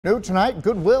New tonight,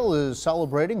 Goodwill is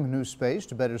celebrating a new space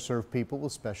to better serve people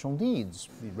with special needs.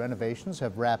 The renovations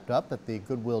have wrapped up at the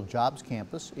Goodwill Jobs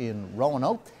Campus in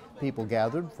Roanoke. People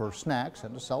gathered for snacks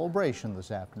and a celebration this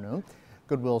afternoon.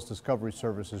 Goodwill's Discovery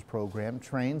Services program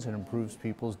trains and improves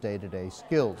people's day-to-day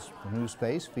skills. The new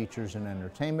space features an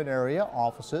entertainment area,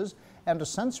 offices, and a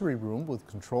sensory room with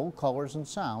controlled colors and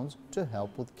sounds to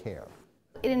help with care.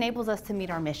 It enables us to meet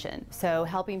our mission, so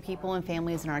helping people and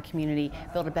families in our community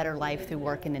build a better life through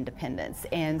work and independence.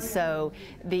 And so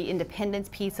the independence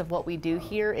piece of what we do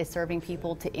here is serving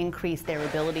people to increase their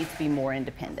ability to be more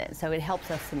independent. So it helps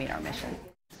us to meet our mission.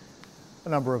 A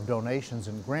number of donations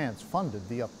and grants funded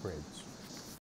the upgrades.